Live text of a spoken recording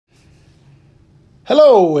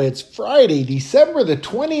Hello, it's Friday, December the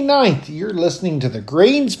 29th. You're listening to the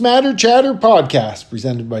Grains Matter Chatter podcast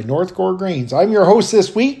presented by Northcore Grains. I'm your host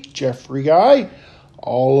this week, Jeffrey Guy,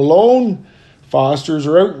 all alone. Fosters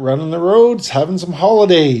are out running the roads, having some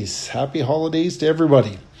holidays. Happy holidays to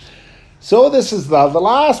everybody. So this is the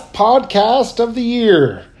last podcast of the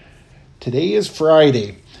year. Today is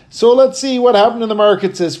Friday. So let's see what happened in the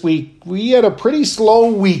markets this week. We had a pretty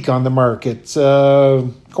slow week on the markets.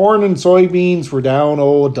 Corn and soybeans were down,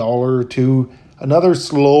 $1 or $2. Another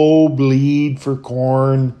slow bleed for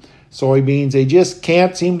corn, soybeans. They just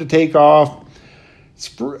can't seem to take off.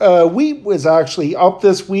 Wheat was actually up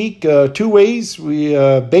this week two ways.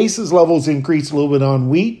 Basis levels increased a little bit on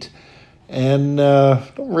wheat. And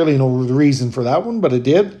don't really know the reason for that one, but it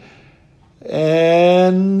did.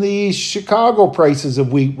 And the Chicago prices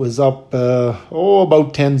of wheat was up,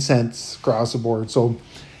 about 10 cents across the board. So,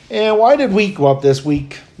 and why did wheat go up this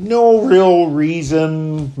week? No real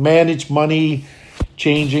reason. Managed money,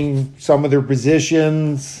 changing some of their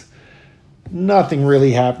positions. Nothing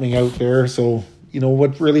really happening out there. So,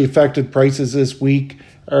 what really affected prices this week,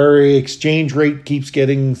 our exchange rate keeps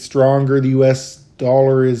getting stronger. The U.S.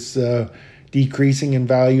 dollar is decreasing in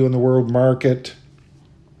value in the world market.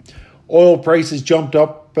 Oil prices jumped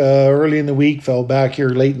up early in the week, fell back here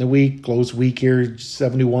late in the week, close week here,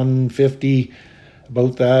 $71.50,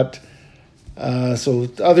 about that. So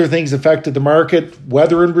other things affected the market.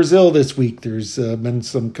 Weather in Brazil this week. There's been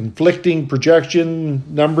some conflicting projection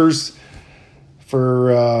numbers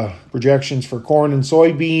for projections for corn and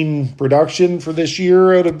soybean production for this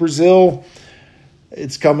year out of Brazil.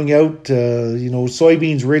 It's coming out,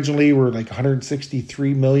 soybeans originally were like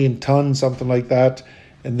 163 million tons, something like that.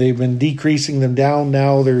 And they've been decreasing them down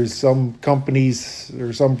now. There's some companies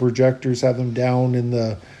or some projectors have them down in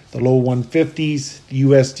the low 150s. The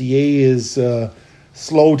USDA is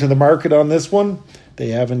slow to the market on this one. They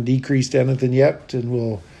haven't decreased anything yet, and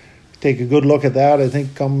we'll take a good look at that, I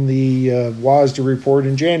think, come the WASDE report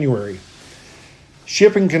in January.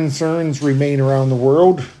 Shipping concerns remain around the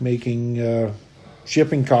world, making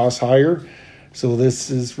shipping costs higher. So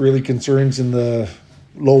this is really concerns in the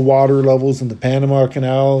low water levels in the Panama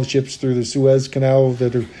Canal, ships through the Suez Canal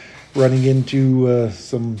that are running into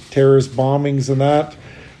some terrorist bombings and that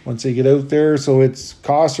once they get out there. So its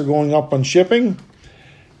costs are going up on shipping,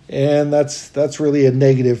 and that's really a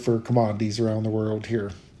negative for commodities around the world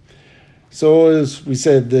here. So as we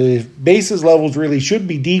said, the basis levels really should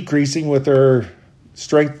be decreasing with our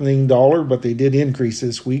strengthening dollar, but they did increase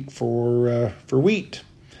this week for wheat.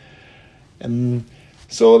 And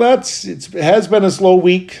so it has been a slow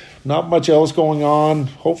week, not much else going on.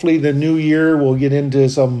 Hopefully the new year we'll get into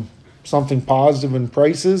something positive in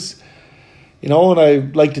prices. And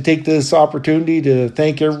I'd like to take this opportunity to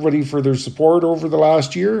thank everybody for their support over the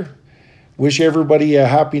last year. Wish everybody a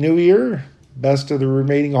happy new year, best of the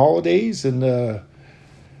remaining holidays, and a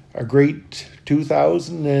great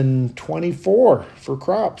 2024 for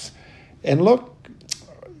crops. And look,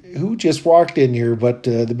 who just walked in here, but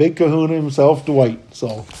the big kahuna himself, Dwight.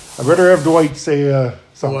 So I better have Dwight say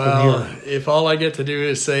something here. If all I get to do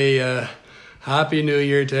is say Happy New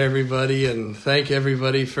Year to everybody and thank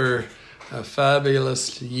everybody for a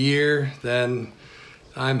fabulous year, then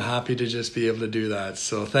I'm happy to just be able to do that.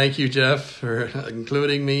 So thank you, Jeff, for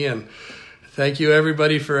including me, and thank you,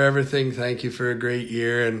 everybody, for everything. Thank you for a great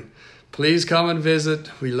year, and please come and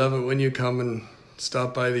visit. We love it when you come and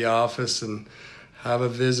stop by the office and have a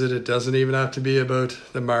visit. It doesn't even have to be about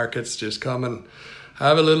the markets. Just come and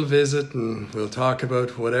have a little visit, and we'll talk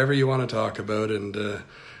about whatever you want to talk about. And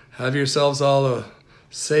have yourselves all a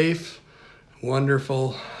safe,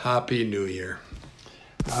 wonderful, happy New Year.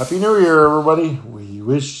 Happy New Year, everybody. We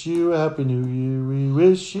wish you a happy New Year. We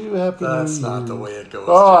wish you a happy New Year. That's not the way it goes.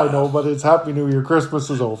 Oh, Jeff. I know, but it's Happy New Year. Christmas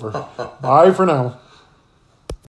is over. Bye for now.